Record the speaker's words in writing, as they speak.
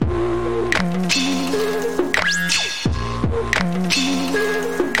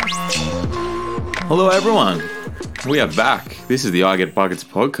Hello, everyone. We are back. This is the I Get Buckets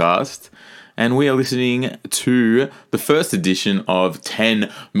podcast, and we are listening to the first edition of 10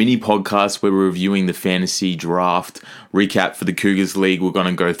 mini podcasts where we're reviewing the fantasy draft recap for the Cougars League. We're going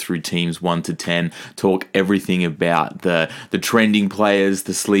to go through teams 1 to 10, talk everything about the trending players,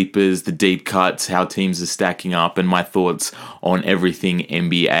 the sleepers, the deep cuts, how teams are stacking up, and my thoughts on everything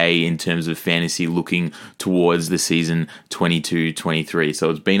NBA in terms of fantasy looking towards the season 22-23. So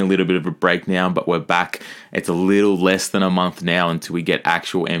it's been a little bit of a break now, but we're back. It's a little less than a month now until we get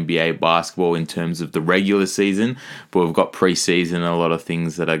actual NBA basketball in terms of the regular season, but we've got preseason and a lot of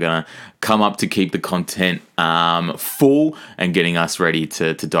things that are going to come up to keep the content full and getting us ready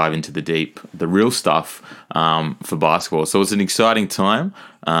to dive into the real stuff for basketball. So it's an exciting time.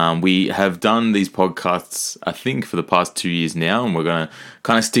 We have done these podcasts, I think, for the past 2 years now, and we're going to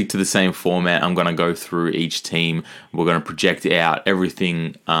kind of stick to the same format. I'm going to go through each team. We're going to project out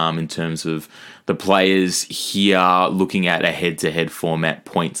everything in terms of the players here, looking at a head-to-head format,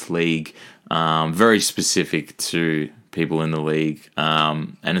 points league, very specific to people in the league,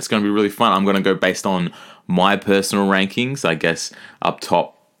 and it's going to be really fun. I'm going to go based on my personal rankings, I guess, up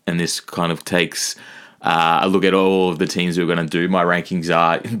top, and this kind of takes a look at all of the teams we're going to do. My rankings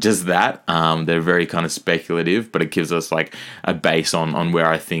are just that. They're very kind of speculative, but it gives us like a base on where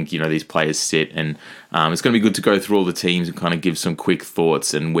I think, these players sit, and it's going to be good to go through all the teams and kind of give some quick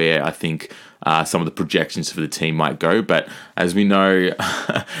thoughts and where I think some of the projections for the team might go. But as we know,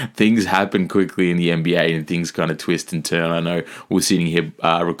 things happen quickly in the NBA and things kind of twist and turn. I know we're sitting here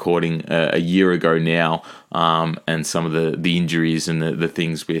recording a year ago now, and some of the injuries and the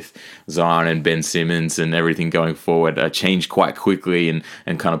things with Zion and Ben Simmons and everything going forward change quite quickly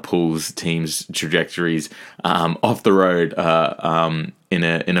and kind of pulls teams' trajectories off the road in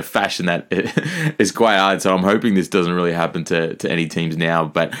a fashion that is quite hard. So I'm hoping this doesn't really happen to any teams now.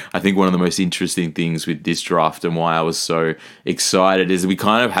 But I think one of the most interesting things with this draft and why I was so excited is we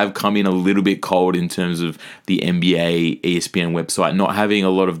kind of have come in a little bit cold in terms of the NBA ESPN website not having a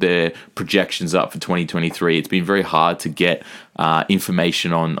lot of their projections up for 2023. It's been very hard to get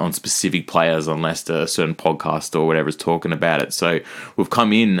information on specific players unless a certain podcast or whatever is talking about it. So we've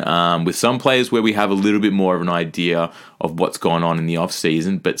come in with some players where we have a little bit more of an idea of what's going on in the off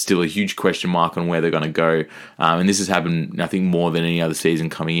season, but still a huge question mark on where they're going to go. And this has happened, I think, more than any other season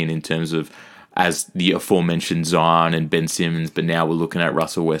coming in terms of as the aforementioned Zion and Ben Simmons, but now we're looking at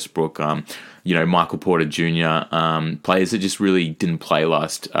Russell Westbrook, Michael Porter Jr., players that just really didn't play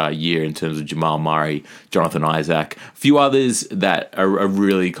last year in terms of Jamal Murray, Jonathan Isaac, a few others that are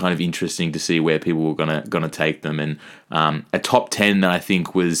really kind of interesting to see where people were gonna take them, and a top 10 that I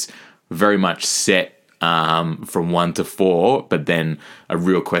think was very much set from 1 to 4, but then a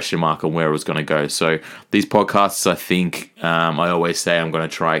real question mark on where it was going to go. So these podcasts, I think, I always say I'm going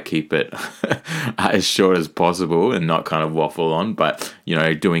to try to keep it as short as possible and not kind of waffle on, but,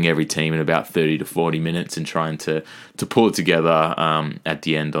 doing every team in about 30 to 40 minutes and trying to pull it together at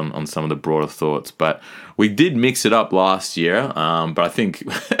the end on some of the broader thoughts. But we did mix it up last year, but I think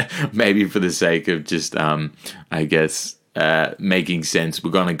maybe for the sake of just, making sense,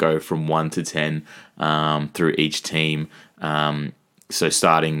 we're going to go from 1 to 10 through each team. So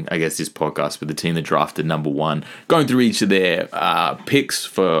starting, I guess, this podcast with the team that drafted number 1, going through each of their picks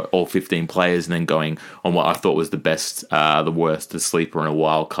for all 15 players, and then going on what I thought was the best, the worst, the sleeper, and a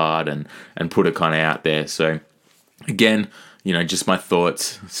wild card, and put it kind of out there. So again, just my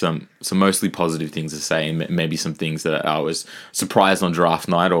thoughts, some mostly positive things to say, and maybe some things that I was surprised on draft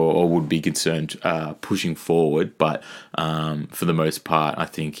night or would be concerned pushing forward. But for the most part, I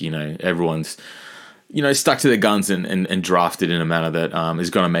think, everyone's, stuck to their guns and drafted in a manner that is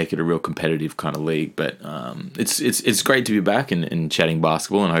going to make it a real competitive kind of league. But it's great to be back and chatting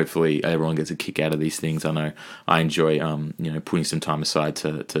basketball, and hopefully everyone gets a kick out of these things. I know I enjoy, putting some time aside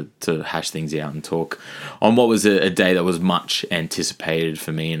to hash things out and talk on what was a day that was much anticipated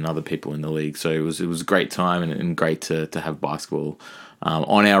for me and other people in the league. So it was a great time and great to have basketball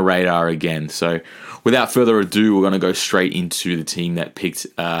on our radar again. So without further ado, we're going to go straight into the team that picked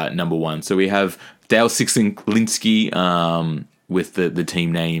number 1. So we have Dale Sixton-Linsky with the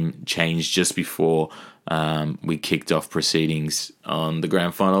team name changed just before we kicked off proceedings on the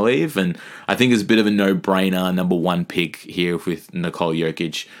grand final eve, and I think it's a bit of a no-brainer number 1 pick here with Nikola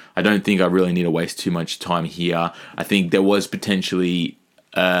Jokic. I don't think I really need to waste too much time here. I think there was potentially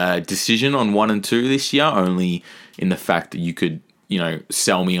a decision on 1 and 2 this year, only in the fact that you could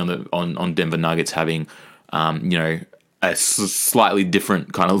sell me on Denver Nuggets having a slightly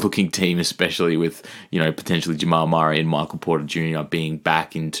different kind of looking team, especially with, potentially Jamal Murray and Michael Porter Jr. being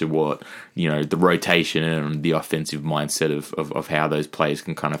back into what, the rotation and the offensive mindset of how those players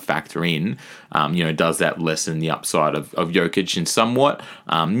can kind of factor in, does that lessen the upside of Jokic in somewhat,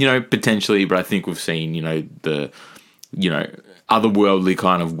 potentially, but I think we've seen, the otherworldly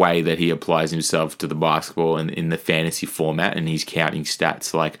kind of way that he applies himself to the basketball and in the fantasy format, and he's counting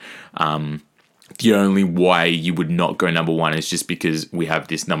stats like, the only way you would not go number one is just because we have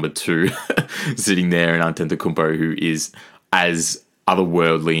this number two sitting there in Antetokounmpo, who is as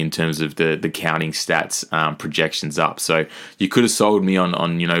otherworldly in terms of the counting stats projections up. So you could have sold me on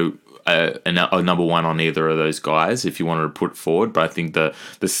a number one on either of those guys if you wanted to put forward, but I think the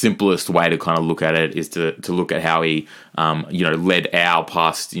simplest way to kind of look at it is to look at how he led our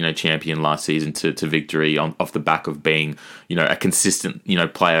past champion last season to victory off the back of being a consistent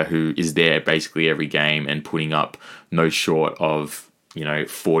player who is there basically every game and putting up no short of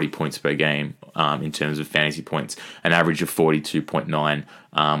 40 points per game in terms of fantasy points, an average of 42.9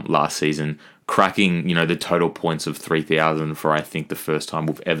 last season, cracking the total points of 3,000 for I think the first time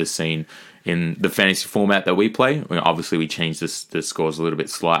we've ever seen in the fantasy format that we play. I mean, obviously we changed the scores a little bit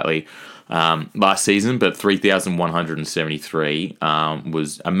slightly last season, but 3,173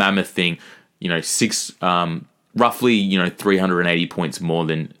 was a mammoth thing. Roughly 380 points more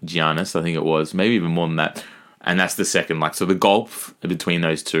than Giannis, I think it was, maybe even more than that. And that's the second. So the gulf between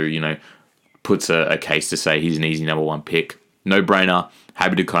those two, puts a case to say he's an easy number one pick. No brainer.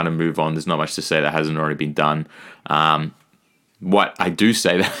 Happy to kind of move on. There's not much to say that hasn't already been done. What I do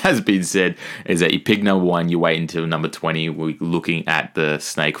say that has been said is that you pick number one, you wait until number 20. We're looking at the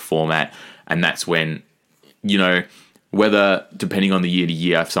snake format, and that's when, whether depending on the year to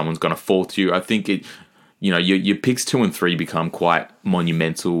year, if someone's going to fall to you, I think it. Your picks 2 and 3 become quite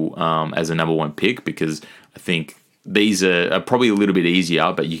monumental as a number one pick, because I think these are probably a little bit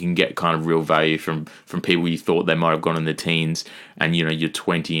easier, but you can get kind of real value from people you thought they might have gone in the teens, and your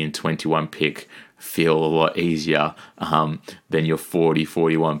 20 and 21 pick feel a lot easier than your 40,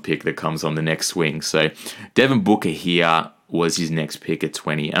 41 pick that comes on the next swing. So Devin Booker here was his next pick at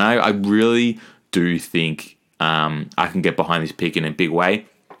 20, and I really do think I can get behind this pick in a big way.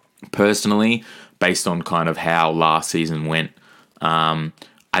 Personally, based on kind of how last season went,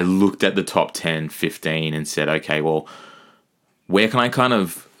 I looked at the top 10, 15 and said, okay, well, where can I kind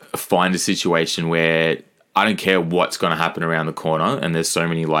of find a situation where I don't care what's going to happen around the corner, and there's so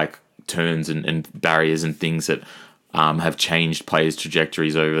many turns and barriers and things that have changed players'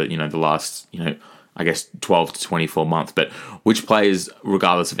 trajectories over, the last, I guess 12 to 24 months, but which players,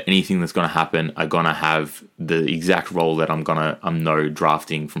 regardless of anything that's going to happen, are going to have the exact role that I'm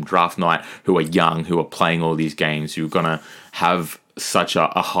drafting from draft night, who are young, who are playing all these games, who are going to have such a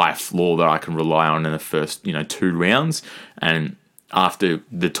high floor that I can rely on in the first, 2 rounds. And after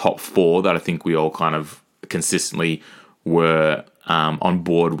the top 4 that I think we all kind of consistently were on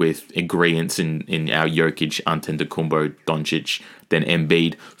board with agreements in our Jokic, Antetokounmpo, Doncic, then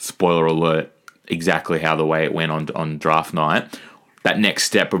Embiid, spoiler alert, exactly how the way it went on draft night. That next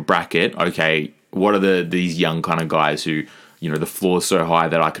step of bracket, okay, what are these young kind of guys who, the floor is so high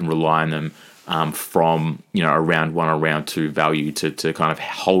that I can rely on them from, a round 1 or round 2 value to kind of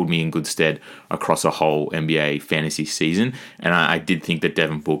hold me in good stead across a whole NBA fantasy season. And I did think that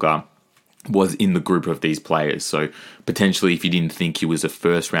Devin Booker was in the group of these players. So potentially, if you didn't think he was a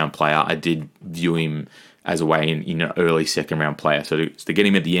first round player, I did view him as a way in early second round player. So to get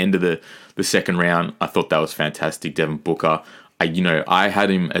him at the end of the second round, I thought that was fantastic. Devin Booker, I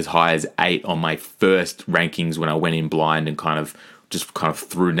had him as high as 8 on my first rankings when I went in blind and kind of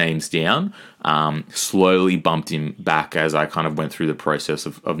threw names down. Slowly bumped him back as I kind of went through the process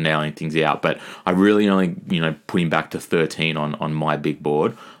of nailing things out. But I really only put him back to 13 on my big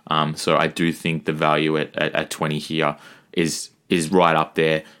board. So I do think the value at 20 here is right up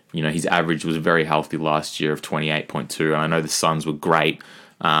there. His average was very healthy last year of 28.2. And I know the Suns were great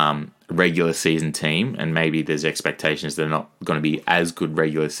regular season team, and maybe there's expectations they're not going to be as good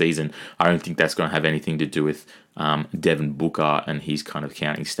regular season. I don't think that's going to have anything to do with Devin Booker and his kind of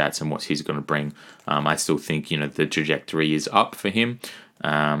counting stats and what he's going to bring. I still think, the trajectory is up for him.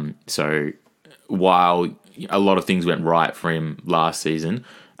 So while a lot of things went right for him last season,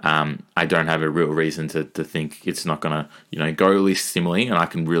 I don't have a real reason to think it's not going to, go at least similarly, and I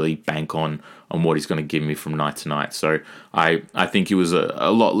can really bank on what he's going to give me from night to night. So I think he was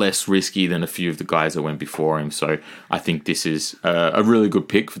a lot less risky than a few of the guys that went before him. So I think this is a really good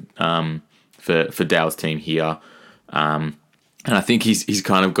pick for Dale's team here. And I think he's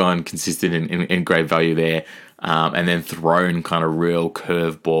kind of gone consistent in great value there, and then thrown kind of real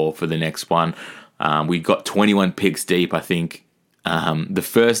curveball for the next one. We got 21 picks deep, I think. The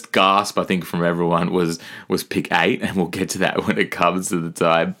first gasp, I think, from everyone was pick 8, and we'll get to that when it comes to the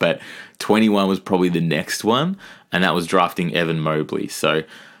time. But 21 was probably the next one, and that was drafting Evan Mobley. So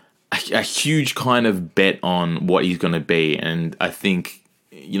a huge kind of bet on what he's going to be. And I think,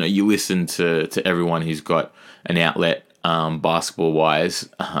 you listen to everyone who's got an outlet basketball-wise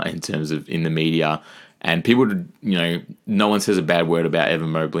in terms of in the media, and people, no one says a bad word about Evan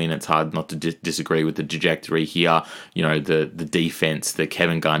Mobley, and it's hard not to disagree with the trajectory here. The defense, the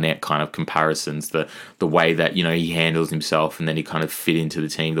Kevin Garnett kind of comparisons, the way that, he handles himself and then he kind of fit into the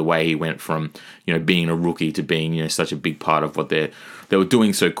team, the way he went from, being a rookie to being, such a big part of what they were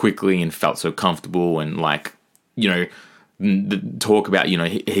doing so quickly and felt so comfortable, and the talk about,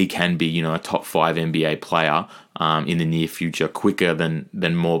 he can be, a top 5 NBA player in the near future quicker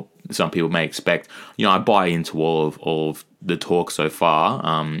than more some people may expect. I buy into all of the talk so far.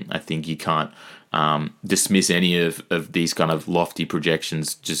 I think you can't dismiss any of these kind of lofty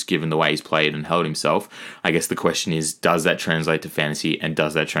projections just given the way he's played and held himself. I guess the question is, does that translate to fantasy, and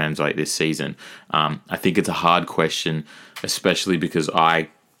does that translate this season? I think it's a hard question, especially because I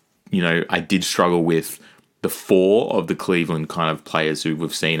did struggle with the 4 of the Cleveland kind of players who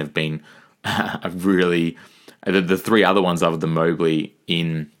we've seen have been really the 3 other ones other than Mobley,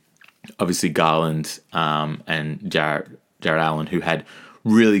 in obviously Garland and Jared Allen, who had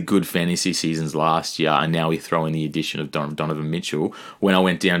really good fantasy seasons last year, and now we throw in the addition of Donovan Mitchell. When I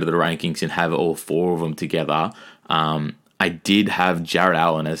went down to the rankings and have all 4 of them together, I did have Jared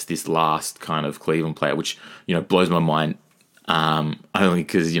Allen as this last kind of Cleveland player, which blows my mind. Only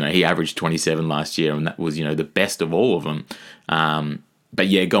because he averaged 27 last year, and that was the best of all of them. But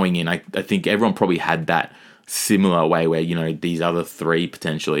yeah, going in, I think everyone probably had that similar way where these other 3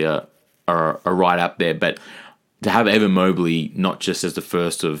 potentially are right up there. But to have Evan Mobley not just as the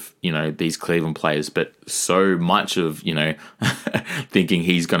first of these Cleveland players, but so much of thinking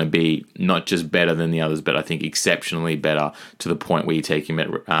he's going to be not just better than the others, but I think exceptionally better, to the point where you take him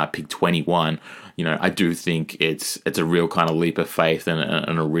at pick 21. I do think it's a real kind of leap of faith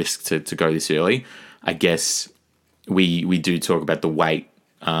and a risk to go this early. I guess we do talk about the weight,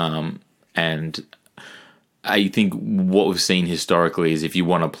 and I think what we've seen historically is if you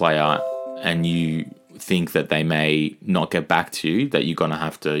want a player and you think that they may not get back to you, that you're going to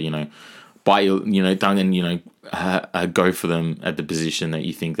have to, buy, go for them at the position that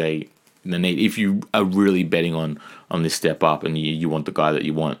you think they need. If you are really betting on this step up and you want the guy that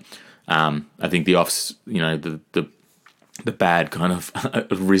you want, I think the bad kind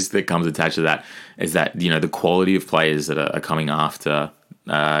of risk that comes attached to that is that, the quality of players that are coming after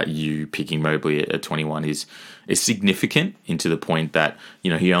you picking Mobley at 21 is significant, into the point that,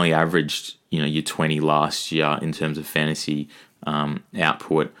 he only averaged, your 20 last year in terms of fantasy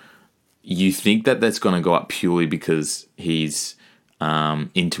output. You think that that's going to go up purely because he's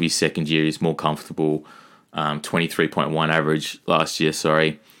into his second year, he's more comfortable, 23.1 average last year,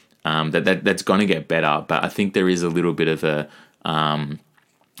 sorry. That's going to get better, but I think there is a little bit of a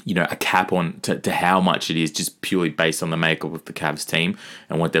cap on to how much it is, just purely based on the makeup of the Cavs team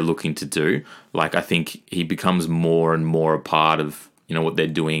and what they're looking to do. Like, I think he becomes more and more a part of what they're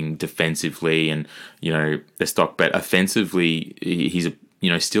doing defensively and their stock, but offensively he's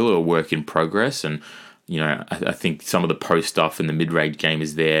still a work in progress. And I think some of the post stuff in the mid-range game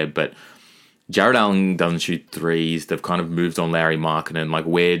is there, but Jared Allen doesn't shoot threes. They've kind of moved on Larry Markkinen. Like,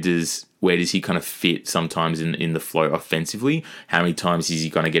 where does he kind of fit sometimes in the flow offensively? How many times is he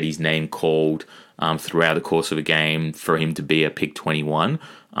going to get his name called throughout the course of a game for him to be a pick 21?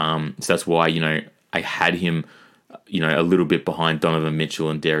 So that's why, I had him, a little bit behind Donovan Mitchell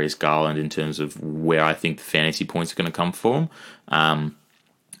and Darius Garland in terms of where I think the fantasy points are going to come from. I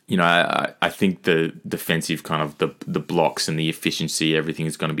think the defensive kind of the blocks and the efficiency, everything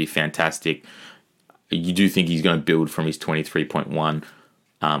is going to be fantastic. You do think he's going to build from his 23.1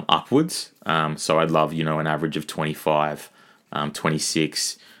 upwards. So I'd love, an average of 25,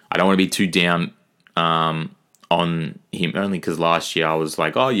 26. I don't want to be too down on him, only because last year I was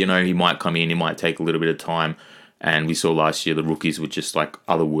like, he might come in, he might take a little bit of time. And we saw last year the rookies were just like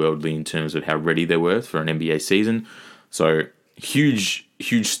otherworldly in terms of how ready they were for an NBA season. So huge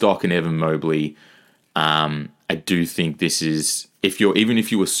stock in Evan Mobley. I do think this is, if you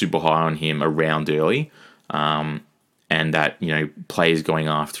were super high on him around early, and that, players going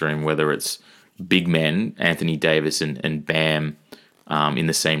after him, whether it's big men, Anthony Davis and Bam, in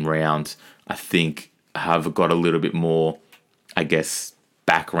the same round, I think have got a little bit more, I guess,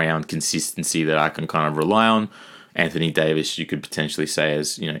 background consistency that I can kind of rely on. Anthony Davis, you could potentially say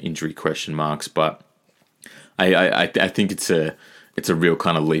as, injury question marks, but I think it's a it's a real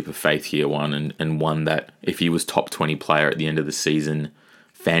kind of leap of faith here, and one that if he was top 20 player at the end of the season,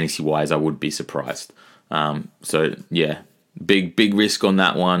 fantasy wise, I would be surprised. So yeah, big risk on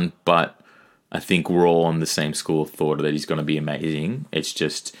that one, but I think we're all on the same school of thought that he's going to be amazing. It's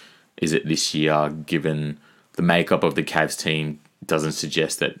just, is it this year, given the makeup of the Cavs team doesn't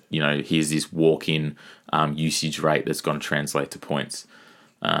suggest that, here's this walk-in usage rate that's going to translate to points.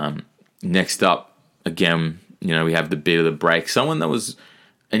 Next up, again, we have the bit of the break. Someone that was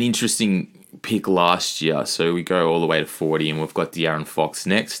an interesting pick last year. So we go all the way to 40, and we've got De'Aaron Fox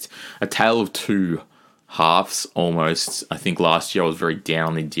next. A tale of two halves, almost. I think last year I was very down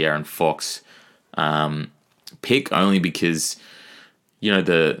on the De'Aaron Fox pick, only because,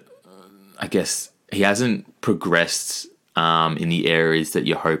 I guess he hasn't progressed in the areas that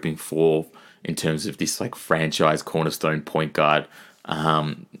you're hoping for in terms of this like franchise cornerstone point guard.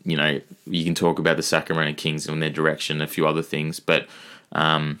 You can talk about the Sacramento Kings and their direction, a few other things, but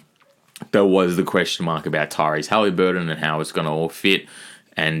there was the question mark about Tyrese Halliburton and how it's going to all fit.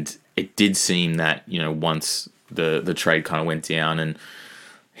 And it did seem that, once the trade kind of went down, and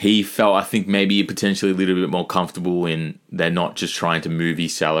he felt, I think, maybe potentially a little bit more comfortable in they're not just trying to move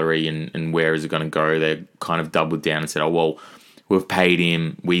his salary and where is it going to go. They kind of doubled down and said, oh, well, we've paid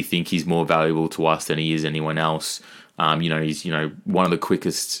him. We think he's more valuable to us than he is anyone else. He's, one of the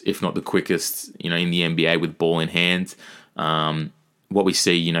quickest, if not the quickest, in the NBA with ball in hand. What we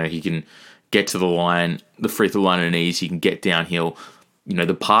see, he can get to the line, the free throw line at ease. He can get downhill.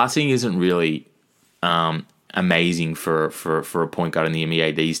 The passing isn't really amazing for a point guard in the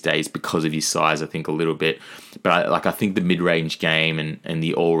NBA these days because of his size, I think, a little bit. But I think the mid-range game and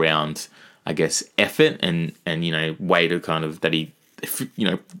the all-round, I guess, effort and way to kind of that he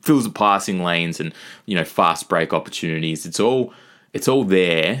fills the passing lanes and fast break opportunities. It's all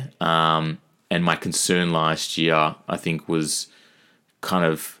there. And my concern last year, I think, was kind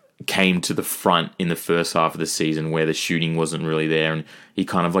of came to the front in the first half of the season where the shooting wasn't really there, and he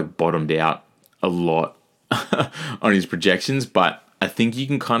kind of like bottomed out a lot on his projections. But I think you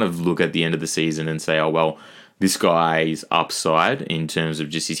can kind of look at the end of the season and say, oh, well, this guy's upside in terms of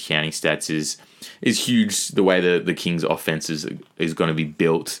just his counting stats is huge. The way the Kings' offense is going to be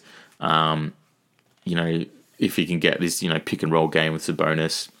built, if he can get this, pick and roll game with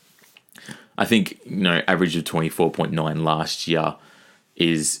Sabonis. I think, average of 24.9 last year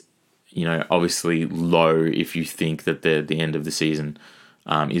is, obviously low if you think that the end of the season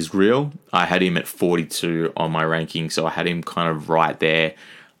is real. I had him at 42 on my ranking, so I had him kind of right there.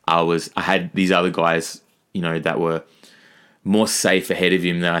 I had these other guys, that were more safe ahead of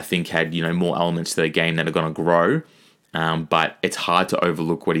him that I think had, more elements to their game that are going to grow. But it's hard to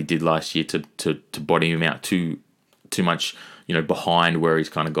overlook what he did last year to bottom him out too much, behind where he's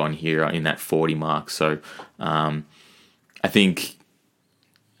kind of gone here in that 40 mark. So I think,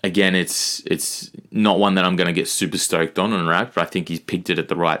 again, it's not one that I'm going to get super stoked on and wrapped, but I think he's picked it at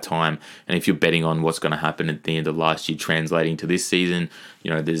the right time. And if you're betting on what's going to happen at the end of last year translating to this season,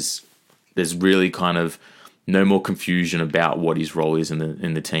 there's really kind of no more confusion about what his role is in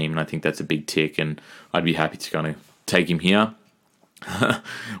the team, and I think that's a big tick, and I'd be happy to kind of take him here. I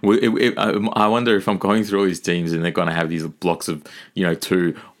wonder if I'm going through all these teams and they're going to have these blocks of,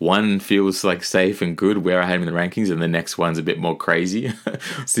 two. One feels like safe and good where I had him in the rankings, and the next one's a bit more crazy.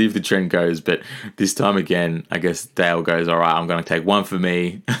 See if the trend goes. But this time again, I guess Dale goes, all right, I'm going to take one for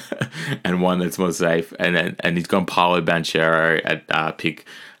me and one that's more safe. And he's gone Paolo Banchero at pick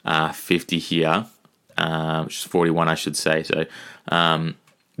 50 here, which is 41, I should say. So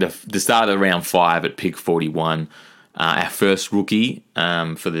the start of round 5 at pick 41. Our first rookie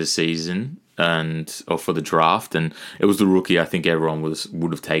for the season or for the draft, and it was the rookie I think everyone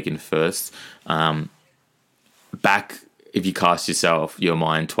would have taken first. Back, if you cast your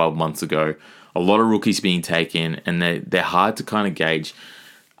mind 12 months ago, a lot of rookies being taken, and they're hard to kind of gauge.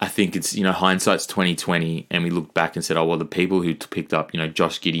 I think it's hindsight's 2020, and we looked back and said, oh well, the people who picked up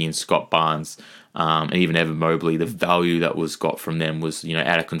Josh Giddey, Scott Barnes, and even Evan Mobley, the value that was got from them was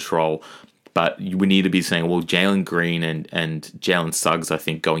out of control. But we need to be saying, well, Jalen Green and Jalen Suggs, I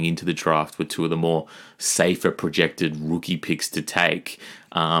think, going into the draft were two of the more safer projected rookie picks to take,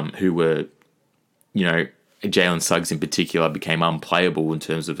 who were, Jalen Suggs in particular became unplayable in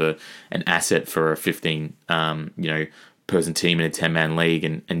terms of an asset for a 15, person team in a 10-man league.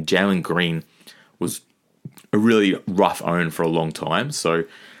 And Jalen Green was a really rough own for a long time. So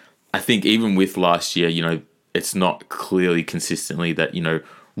I think even with last year, it's not clearly consistently that,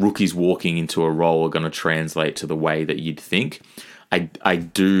 rookies walking into a role are going to translate to the way that you'd think. I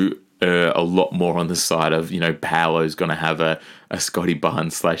do a lot more on the side of, Paolo's going to have a Scotty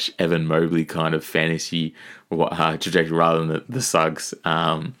Barnes / Evan Mobley kind of fantasy trajectory rather than the Suggs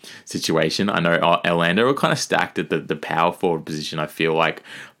situation. I know Orlando are kind of stacked at the power forward position, I feel like,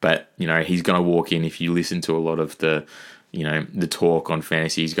 but, he's going to walk in, if you listen to a lot of the talk on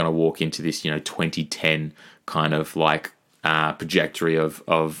fantasy, he's going to walk into this, 2010 kind of like trajectory of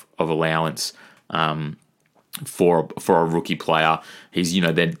allowance for a rookie player. He's,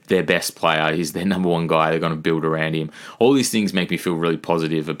 their best player. He's their number one guy. They're going to build around him. All these things make me feel really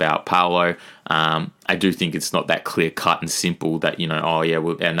positive about Paolo. I do think it's not that clear cut and simple that,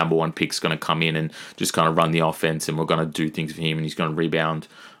 our number one pick's going to come in and just kind of run the offense and we're going to do things for him and he's going to rebound,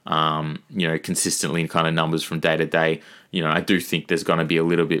 consistently in kind of numbers from day to day. I do think there's going to be a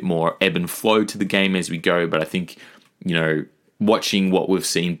little bit more ebb and flow to the game as we go, but I think, watching what we've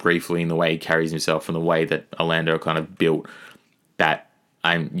seen briefly in the way he carries himself and the way that Orlando kind of built, that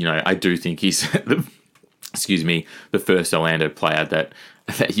I do think he's the first Orlando player that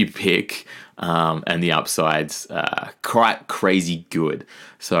you pick, and the upside's quite crazy good.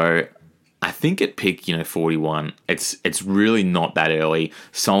 So I think at pick 41, it's really not that early.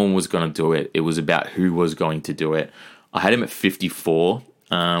 Someone was going to do it. It was about who was going to do it. I had him at 54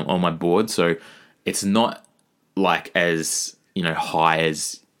 on my board, so it's not like as high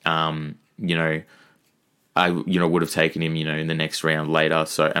as I would have taken him in the next round later.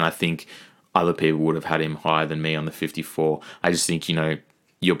 So, and I think other people would have had him higher than me on the 54. I just think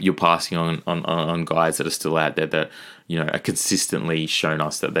you're passing on guys that are still out there that are consistently shown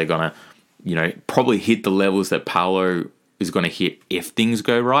us that they're gonna probably hit the levels that Paolo is going to hit if things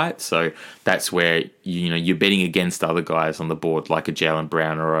go right. So that's where you're betting against other guys on the board like a Jaylen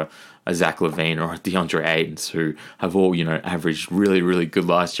Brown or a Zach LaVine or a DeAndre Ayton, who have all averaged really, really good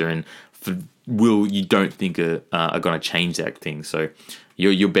last year and you don't think are going to change that thing. So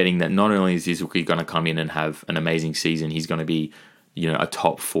you're betting that not only is this rookie going to come in and have an amazing season, he's going to be a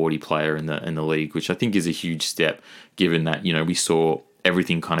top 40 player in the league, which I think is a huge step given that we saw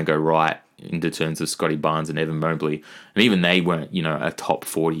everything kind of go right in the terms of Scotty Barnes and Evan Mobley, and even they weren't a top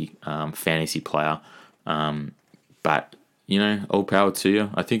 40 fantasy player, but all power to you.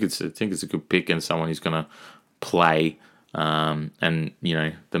 I think it's a good pick and someone who's going to play, and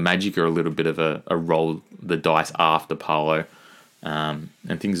the Magic are a little bit of a roll the dice after Paolo, and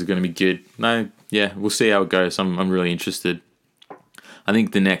things are going to be good. We'll see how it goes. I'm really interested. I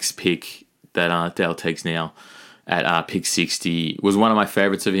think the next pick that Dale takes now at pick 60 was one of my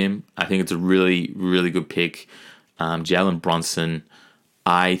favorites of him. I think it's a really, really good pick. Jalen Brunson,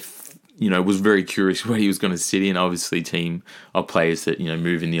 I was very curious where he was going to sit in. Obviously, team of players that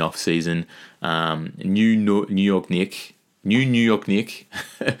move in the off season. New York Knick,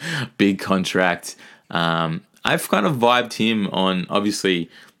 big contract. I've kind of vibed him on. Obviously,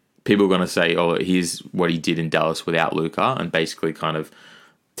 people are going to say, "Oh, here's what he did in Dallas without Luka," and basically kind of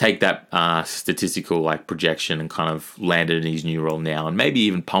take that statistical projection and kind of land it in his new role now, and maybe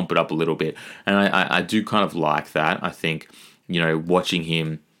even pump it up a little bit. And I do kind of like that. I think watching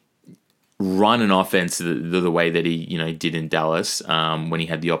him run an offense the way that he did in Dallas when he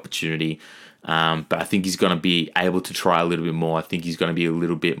had the opportunity. But I think he's going to be able to try a little bit more. I think he's going to be a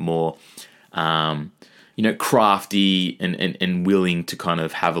little bit more, crafty and willing to kind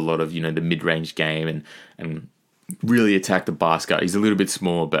of have a lot of the mid-range game and really attack the basket. He's a little bit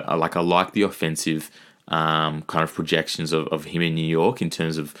small, but I like the offensive kind of projections of him in New York in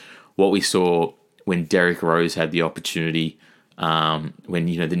terms of what we saw when Derrick Rose had the opportunity. When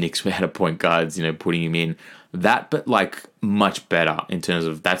the Knicks were out of point guards, putting him in that, but much better in terms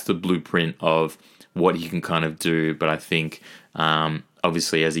of that's the blueprint of what he can kind of do. But I think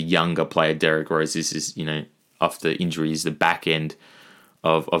obviously as a younger player, Derrick Rose, this is after injuries, the back end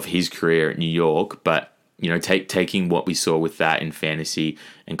of his career at New York. But taking what we saw with that in fantasy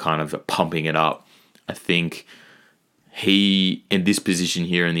and kind of pumping it up, I think he in this position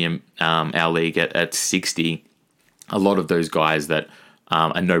here in the our league at 60. A lot of those guys that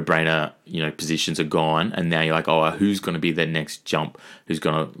are no-brainer, positions are gone, and now you're like, oh, who's going to be their next jump? Who's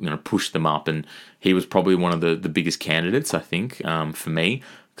going to, push them up? And he was probably one of the biggest candidates, I think, for me,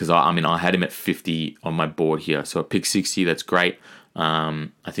 because I had him at 50 on my board here. So at pick 60, that's great. I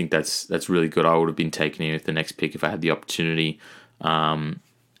think that's really good. I would have been taking him with the next pick if I had the opportunity. And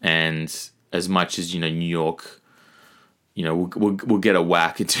as much as New York, we'll get a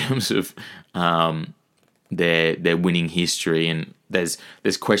whack in terms of their winning history, and there's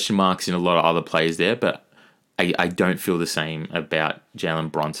question marks in a lot of other players there, but I don't feel the same about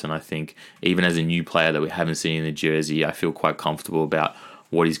Jalen Brunson. I think even as a new player that we haven't seen in the jersey, I feel quite comfortable about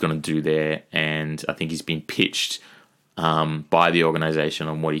what he's going to do there, and I think he's been pitched by the organization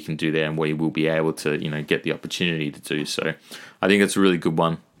on what he can do there and what he will be able to, get the opportunity to do. So I think it's a really good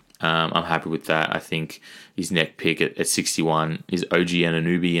one. I'm happy with that. I think his neck pick at 61 is OG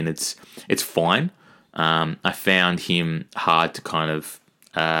Anunoby, and it's fine. I found him hard to kind of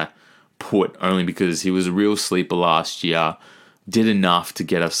put, only because he was a real sleeper last year, did enough to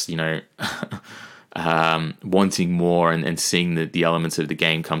get us, wanting more and seeing the elements of the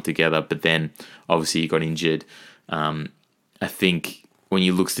game come together. But then obviously he got injured. I think when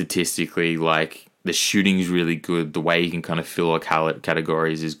you look statistically, like, the shooting's really good. The way he can kind of fill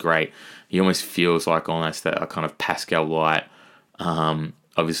categories is great. He almost feels like almost that kind of Pascal Light.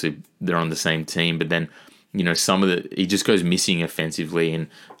 Obviously they're on the same team, but then, he just goes missing offensively. And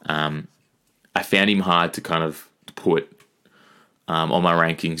I found him hard to kind of put on my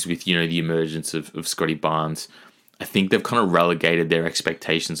rankings with, the emergence of Scotty Barnes. I think they've kind of relegated their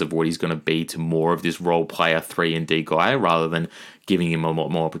expectations of what he's going to be to more of this role player 3-and-D guy, rather than giving him a lot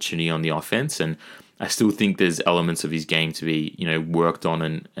more opportunity on the offense. And I still think there's elements of his game to be, worked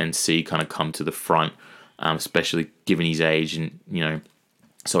on and see kind of come to the front, especially given his age. And,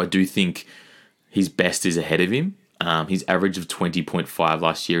 so I do think his best is ahead of him. His average of 20.5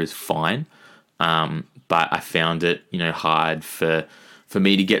 last year is fine. But I found it, hard for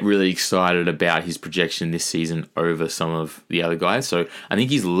me to get really excited about his projection this season over some of the other guys. So I think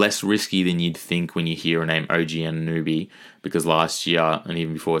he's less risky than you'd think when you hear a name OG Anunoby, because last year and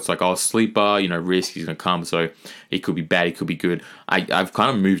even before, it's like, oh, sleeper, risk, he's going to come. So he could be bad, he could be good. I've kind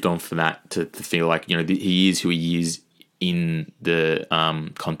of moved on from that to feel like, he is who he is in the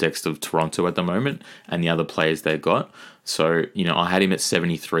context of Toronto at the moment and the other players they've got. So, I had him at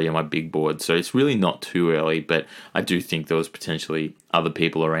 73 on my big board. So it's really not too early, but I do think there was potentially other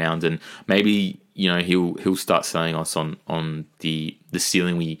people around, and maybe, he'll start selling us on the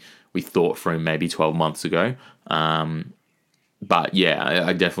ceiling we thought for him maybe 12 months ago. But yeah,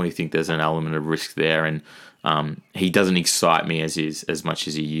 I definitely think there's an element of risk there, and he doesn't excite me as much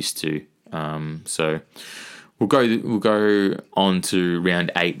as he used to. So we'll go on to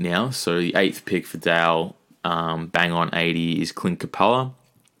round 8 now. So the 8th pick for Dale, bang on 80, is Clint Capella.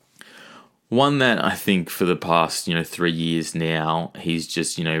 One that I think for the past 3 years now, he's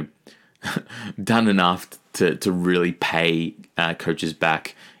just done enough to really pay coaches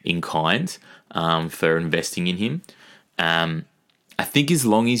back in kind for investing in him. I think as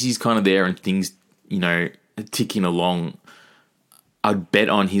long as he's kind of there and things ticking along, I'd bet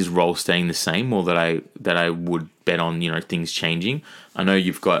on his role staying the same more that I would bet on things changing. I know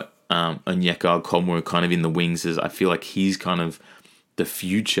you've got Onyeka Okongwu kind of in the wings, as I feel like he's kind of the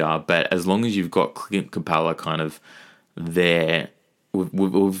future. But as long as you've got Clint Capella kind of there,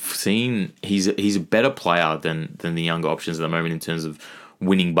 we've seen he's a better player than the younger options at the moment in terms of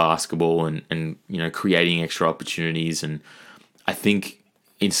winning basketball and creating extra opportunities. And I think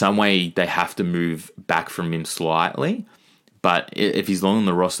in some way they have to move back from him slightly. But if he's long on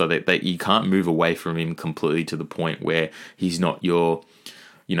the roster, that you can't move away from him completely to the point where he's not your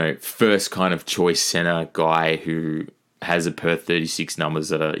first kind of choice center guy who has a per 36 numbers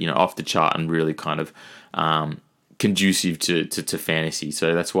that are off the chart and really kind of conducive to fantasy.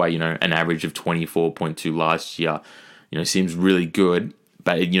 So that's why an average of 24.2 last year seems really good.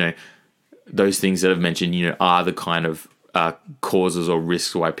 But those things that I've mentioned are the kind of causes or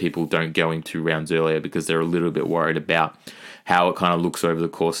risks why people don't go in 2 rounds earlier, because they're a little bit worried about how it kind of looks over the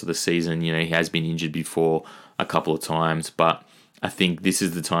course of the season. He has been injured before a couple of times, but I think this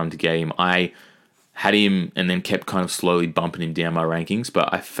is the time to get him. I had him and then kept kind of slowly bumping him down my rankings,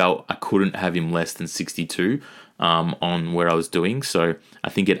 but I felt I couldn't have him less than 62 on where I was doing. So I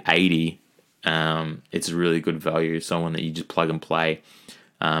think at 80, it's a really good value. Someone that you just plug and play.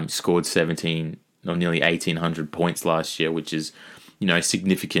 Scored 17 or nearly 1,800 points last year, which is a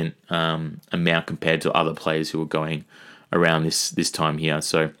significant amount compared to other players who are going around this time here.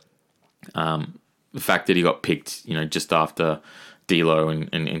 So the fact that he got picked, just after D'Lo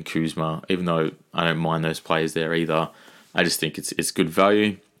and Kuzma, even though I don't mind those players there either, I just think it's good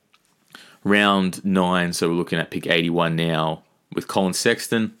value. Round 9, so we're looking at pick 81 now with Colin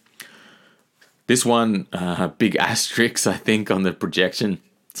Sexton. This one, big asterisk, I think, on the projection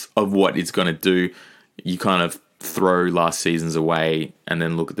of what it's going to do. You kind of throw last season's away and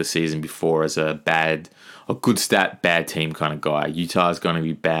then look at the season before as a good stat, bad team kind of guy. Utah's going to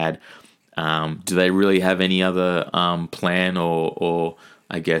be bad. Do they really have any other plan or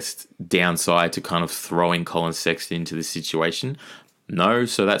I guess downside to kind of throwing Colin Sexton into this situation? No,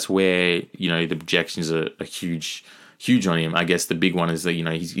 so that's where the projections are huge on him. I guess the big one is that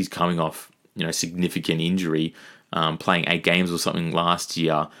he's coming off significant injury, playing 8 games or something last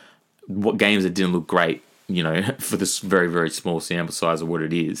year. What games that didn't look great, for this very, very small sample size of what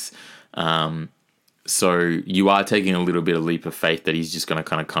it is. So you are taking a little bit of leap of faith that he's just going to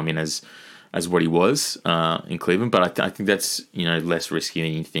kind of come in as what he was in Cleveland. But I think that's, less risky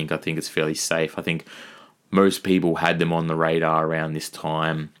than you think. I think it's fairly safe. I think most people had them on the radar around this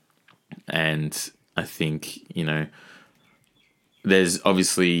time. And I think, there's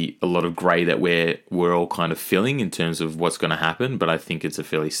obviously a lot of grey that we're all kind of filling in terms of what's going to happen. But I think it's a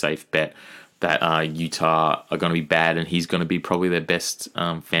fairly safe bet that Utah are going to be bad, and he's going to be probably their best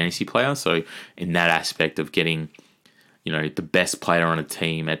fantasy player. So in that aspect of getting, the best player on a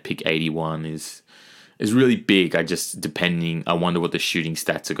team at pick 81 is really big. I wonder what the shooting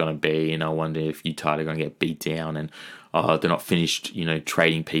stats are going to be, and I wonder if Utah are going to get beat down and they're not finished,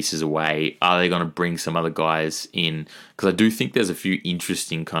 trading pieces away. Are they going to bring some other guys in? Because I do think there's a few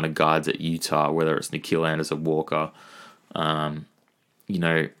interesting kind of guards at Utah, whether it's Nickeil Alexander-Walker,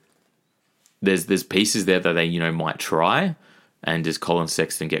 There's pieces there that they, might try, and does Colin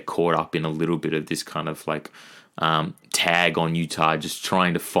Sexton get caught up in a little bit of this kind of like tag on Utah, just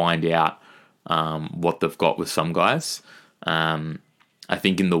trying to find out what they've got with some guys. I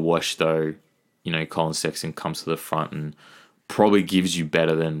think in the wash, though, Colin Sexton comes to the front and probably gives you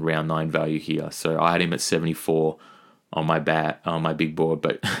better than round 9 value here. So I had him at 74 on my big board,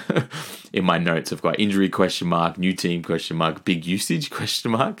 but in my notes I've got injury ? New team ? Big usage ?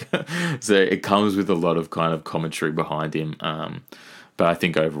 So it comes with a lot of kind of commentary behind him. But I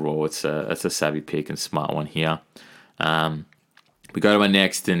think overall it's a savvy pick and smart one here. We go to my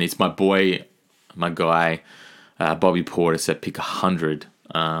next, and it's my guy, Bobby Portis at pick 100.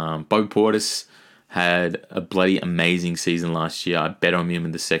 Bobby Portis had a bloody amazing season last year. I bet on him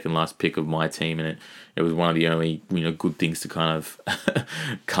in the second last pick of my team, and it was one of the only good things to kind of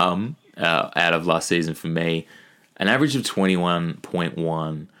come out of last season for me. An average of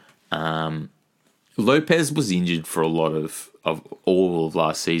 21.1. Lopez was injured for a lot of all of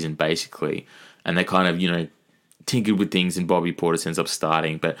last season, basically, and they kind of tinkered with things, and Bobby Portis ends up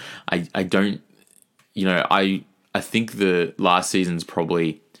starting. But I don't, I think the last season's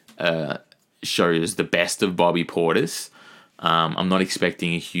probably shows the best of Bobby Portis. I'm not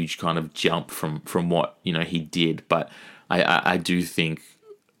expecting a huge kind of jump from what he did, but I do think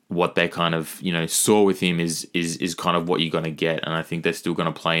what they kind of saw with him is kind of what you're going to get, and I think they're still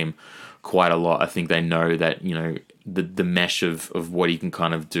going to play him quite a lot. I think they know that the mesh of what he can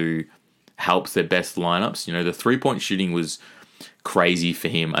kind of do helps their best lineups. The 3-point shooting was crazy for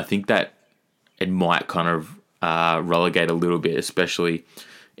him. I think that it might kind of relegate a little bit, especially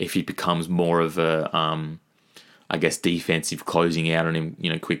if he becomes more of a, defensive closing out on him,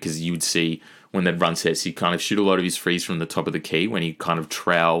 quick, because you would see when they'd run sets, he'd kind of shoot a lot of his threes from the top of the key when he kind of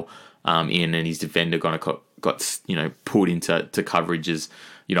trail in, and his defender kind of got pulled into coverages,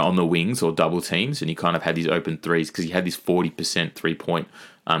 on the wings or double teams, and he kind of had these open threes because he had this 40% 3-point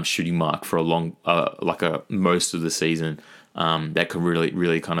shooting mark for a long, most of the season. That could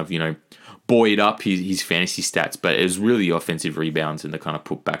really kind of, buoyed up his fantasy stats, but it was really offensive rebounds and the kind of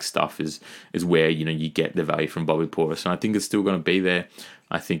putback stuff is where you get the value from Bobby Portis, and I think it's still going to be there.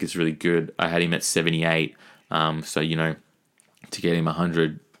 I think it's really good. I had him at 78, so to get him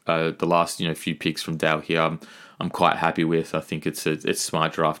 100, the last few picks from Dale here, I'm quite happy with. I think it's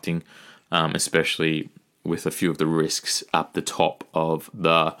smart drafting, especially with a few of the risks up the top of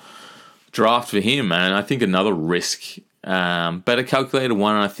the draft for him, and I think another risk. But a calculated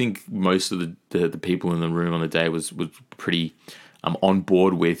one, and I think most of the people in the room on the day was pretty on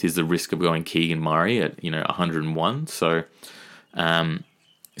board with, is the risk of going Keegan Murray at 101. So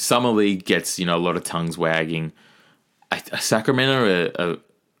Summer League gets a lot of tongues wagging. Sacramento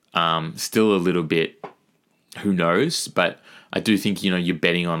are still a little bit, who knows, but I do think you're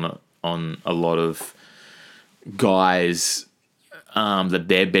betting on a lot of guys that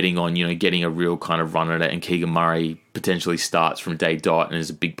they're betting on, getting a real kind of run at it, and Keegan Murray potentially starts from day dot and is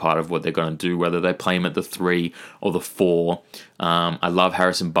a big part of what they're going to do, whether they play him at the 3 or the 4. I love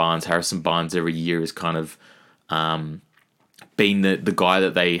Harrison Barnes. Harrison Barnes every year is kind of been the guy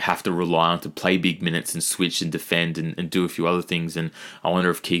that they have to rely on to play big minutes and switch and defend and do a few other things, and I wonder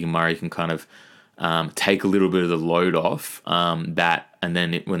if Keegan Murray can kind of take a little bit of the load off that, and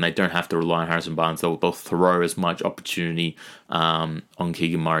then when they don't have to rely on Harrison Barnes, they'll throw as much opportunity on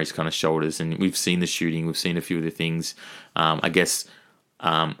Keegan Murray's kind of shoulders. And we've seen the shooting, we've seen a few of the things. I guess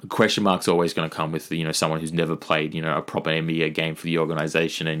question mark's always going to come with someone who's never played a proper NBA game for the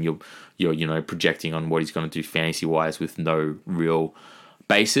organization, and you're projecting on what he's going to do fantasy wise with no real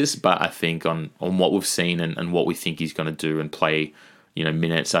basis. But I think on what we've seen and what we think he's going to do and play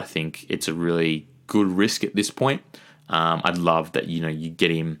minutes, I think it's a really good risk at this point. I'd love that you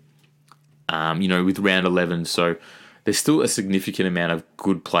get him with round 11. So there's still a significant amount of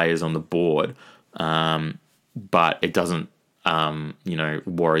good players on the board, but it doesn't,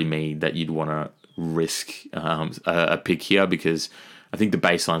 worry me that you'd want to risk a pick here because I think the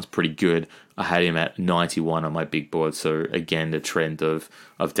baseline's pretty good. I had him at 91 on my big board. So again, the trend of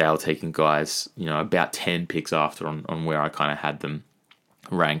Dale taking guys, about 10 picks after on where I kind of had them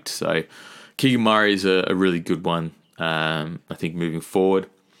ranked. So Keegan Murray is a really good one. I think moving forward.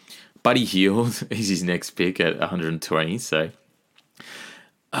 Buddy Hield is his next pick at 120. So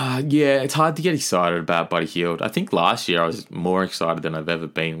it's hard to get excited about Buddy Hield. I think last year I was more excited than I've ever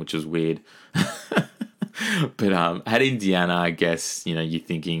been, which was weird. But at Indiana, I guess, you're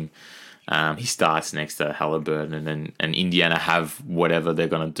thinking he starts next to Halliburton and Indiana have whatever they're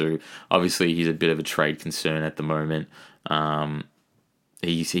going to do. Obviously, he's a bit of a trade concern at the moment.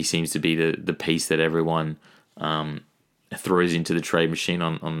 He seems to be the piece that everyone throws into the trade machine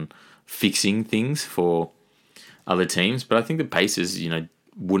on fixing things for other teams. But I think the Pacers,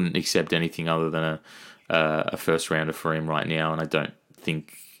 wouldn't accept anything other than a first rounder for him right now. And I don't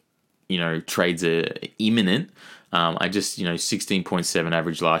think, trades are imminent. I just, 16.7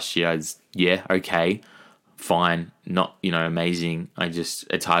 average last year is, okay, fine, not, amazing.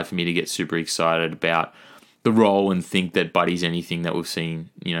 It's hard for me to get super excited about the role and think that Buddy's anything that we've seen,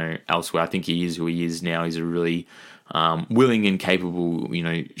 elsewhere. I think he is who he is now. He's a really willing and capable,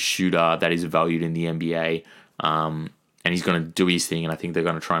 shooter that is valued in the NBA. And he's going to do his thing, and I think they're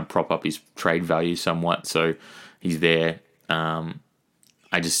going to try and prop up his trade value somewhat. So he's there. I'd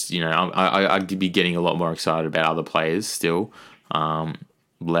be getting a lot more excited about other players still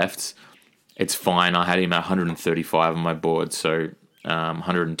left. It's fine. I had him at 135 on my board, so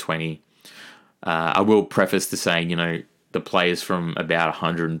 120. I will preface to saying, the players from about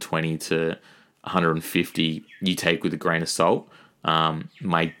 120 to 150 you take with a grain of salt.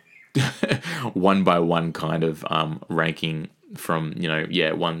 My one by one kind of ranking from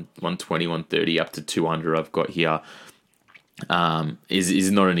 120, 130 up to 200 I've got here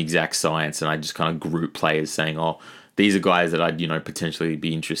is not an exact science, and I just kind of group players saying, oh, these are guys that I'd potentially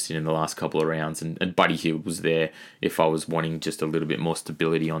be interested in the last couple of rounds, and Buddy Hield was there if I was wanting just a little bit more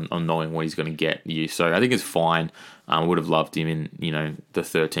stability on knowing what he's going to get you. So I think it's fine. I would have loved him in the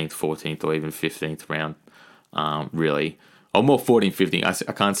 13th, 14th, or even 15th round, really. Or more 14th, 15th.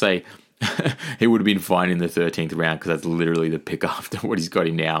 I can't say he would have been fine in the 13th round because that's literally the pick after what he's got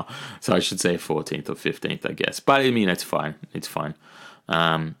him now. So I should say 14th or 15th, I guess. But I mean, it's fine. It's fine.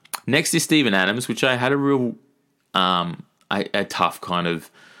 Next is Steven Adams, which I had a real a tough kind of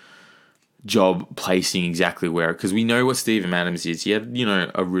job placing exactly where, because we know what Steven Adams is. He had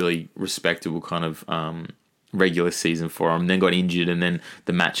a really respectable kind of regular season for him, then got injured, and then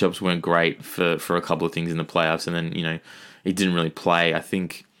the matchups weren't great for a couple of things in the playoffs, and then he didn't really play. I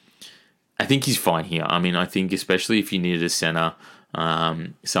think he's fine here. I mean, I think especially if you needed a center,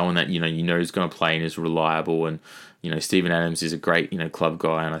 someone that is going to play and is reliable, and Steven Adams is a great club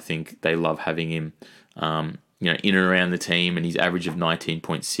guy, and I think they love having him in and around the team, and his average of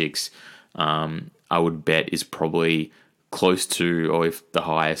 19.6 I would bet is probably close to, or if the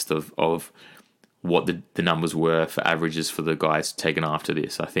highest of what the numbers were for averages for the guys taken after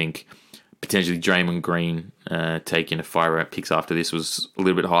this. I think potentially Draymond Green taking a 5-round picks after this was a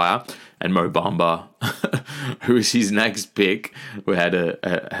little bit higher, and Mo Bamba, who was his next pick, who had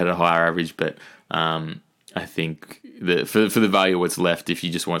a higher average. But I think for the value of what's left, if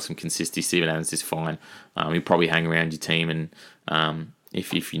you just want some consistency, Steven Adams is fine. He'll probably hang around your team, and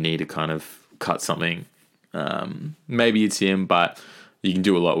if you need to kind of cut something, maybe it's him, but you can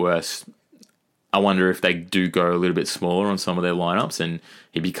do a lot worse. I wonder if they do go a little bit smaller on some of their lineups and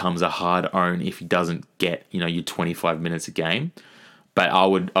he becomes a hard own if he doesn't get, your 25 minutes a game. But I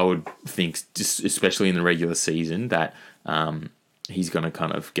would think, just especially in the regular season, that he's going to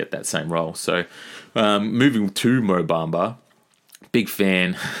kind of get that same role. So moving to Mo Bamba, big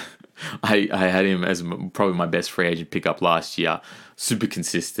fan. I had him as probably my best free agent pickup last year. Super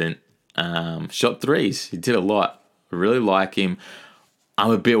consistent. Shot threes. He did a lot. I really like him. I'm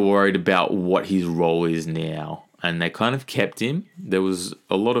a bit worried about what his role is now. And they kind of kept him. There was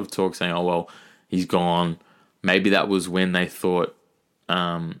a lot of talk saying, oh, well, he's gone. Maybe that was when they thought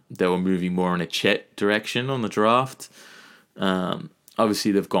they were moving more in a Chet direction on the draft.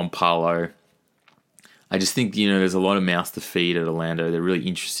 Obviously, they've gone Paolo. I just think, there's a lot of mouths to feed at Orlando. They're really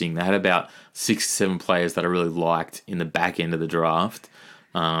interesting. They had about 6 or 7 players that I really liked in the back end of the draft.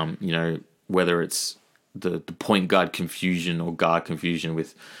 Whether it's the point guard confusion or guard confusion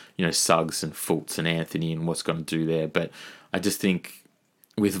with, Suggs and Fultz and Anthony and what's going to do there. But I just think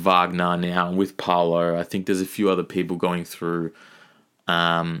with Wagner now and with Paolo, I think there's a few other people going through.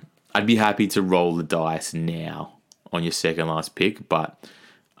 I I'd be happy to roll the dice now on your second last pick, but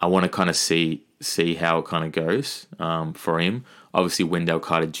I want to kind of see how it kind of goes for him. Obviously, Wendell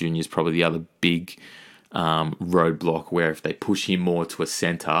Carter Jr. is probably the other big roadblock where if they push him more to a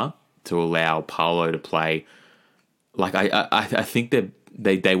center to allow Paolo to play, like I think that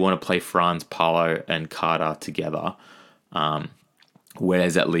they want to play Franz, Paolo, and Carter together. Where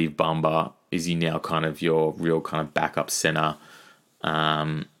does that leave Bamba? Is he now kind of your real kind of backup center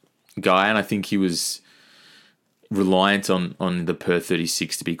guy? And I think he was reliant on the per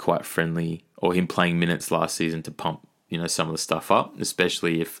 36 to be quite friendly, or him playing minutes last season to pump some of the stuff up,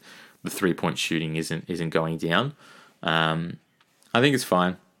 especially if the 3-point shooting isn't going down. I think it's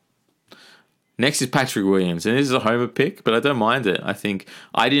fine. Next is Patrick Williams, and this is a homer pick, but I don't mind it. I think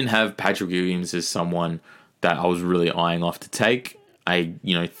I didn't have Patrick Williams as someone that I was really eyeing off to take. I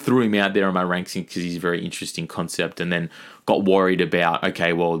threw him out there on my rankings because he's a very interesting concept, and then got worried about,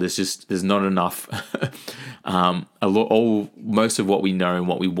 okay, well, there's not enough. Most of what we know and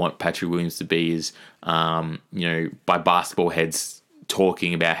what we want Patrick Williams to be is by basketball heads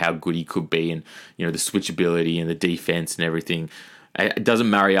talking about how good he could be, and the switchability and the defense and everything. It doesn't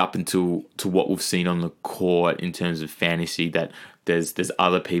marry up to what we've seen on the court in terms of fantasy. That there's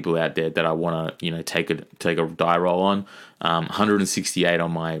other people out there that I want to take a die roll on. 168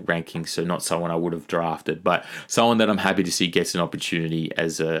 on my rankings, so not someone I would have drafted, but someone that I'm happy to see gets an opportunity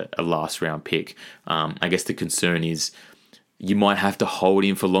as a last round pick. I guess the concern is you might have to hold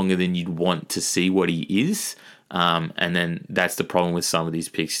him for longer than you'd want to see what he is, and then that's the problem with some of these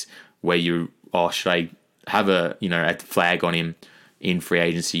picks where should I have a flag on him in free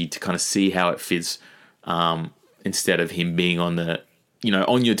agency to kind of see how it fits, instead of him being on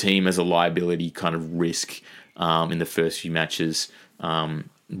on your team as a liability kind of risk in the first few matches,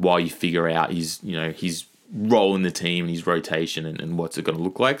 while you figure out his role in the team and his rotation and what's it going to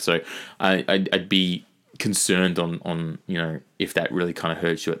look like. So I'd be concerned on if that really kind of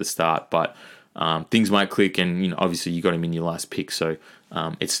hurts you at the start, but things might click, and obviously you got him in your last pick, so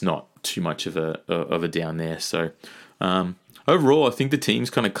it's not too much of a down there. So overall, I think the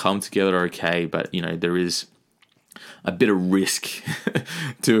team's kind of come together okay, but there is a bit of risk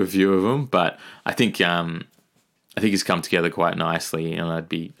to a few of them. But I think it's come together quite nicely, and I'd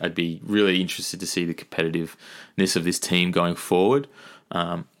be really interested to see the competitiveness of this team going forward.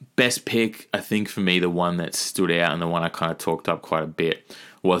 Best pick, I think for me, the one that stood out and the one I kind of talked up quite a bit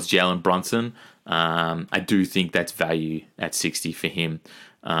was Jalen Brunson. I do think that's value at 60 for him.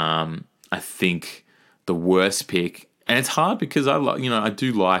 I think the worst pick. And it's hard because I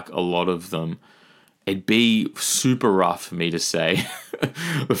do like a lot of them. It'd be super rough for me to say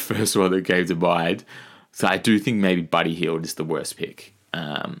the first one that came to mind. So I do think maybe Buddy Hield is the worst pick.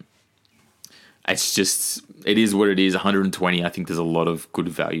 It's just, it is what it is. 120, I think there's a lot of good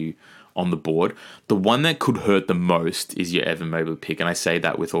value on the board. The one that could hurt the most is your Evan Mobley pick. And I say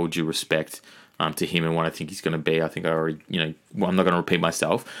that with all due respect to him and what I think he's going to be. I think I already, I'm not going to repeat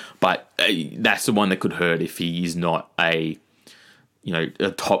myself, but that's the one that could hurt if he is not a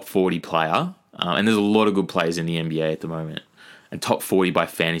top 40 player. And there's a lot of good players in the NBA at the moment. And top 40 by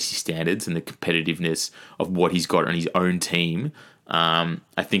fantasy standards and the competitiveness of what he's got on his own team,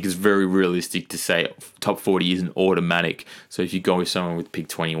 I think is very realistic to say top 40 isn't automatic. So if you go with someone with pick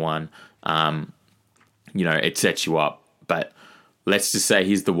 21, it sets you up. But let's just say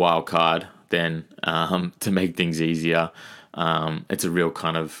he's the wild card then, to make things easier. It's a real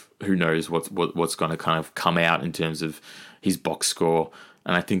kind of who knows what's going to kind of come out in terms of his box score.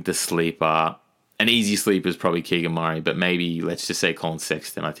 And I think the sleeper, an easy sleeper is probably Keegan Murray, but maybe let's just say Colin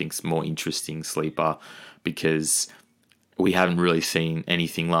Sexton, I think is more interesting sleeper because we haven't really seen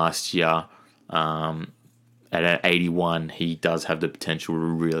anything last year. At 81, he does have the potential to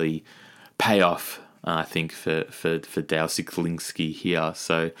really pay off, I think, for Dale Siklinski here.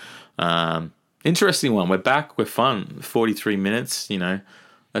 So, interesting one. We're back. We're fun. 43 minutes,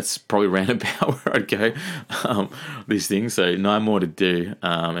 that's probably around about where I'd go, these things. So 9 more to do,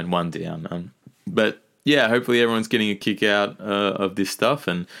 and 1 down. But yeah, hopefully everyone's getting a kick out of this stuff,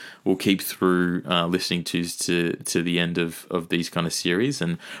 and we'll keep through listening to the end of these kind of series.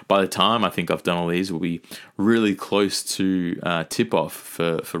 And by the time I think I've done all these, we'll be really close to tip-off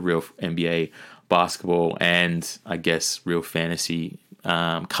for real NBA basketball and, I guess, real fantasy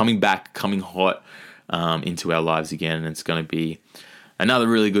coming hot into our lives again. And it's going to be another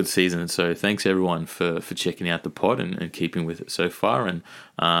really good season. So thanks, everyone, for checking out the pod and keeping with it so far. And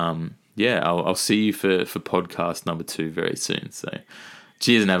I'll see you for podcast number 2 very soon. So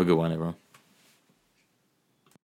cheers and have a good one, everyone.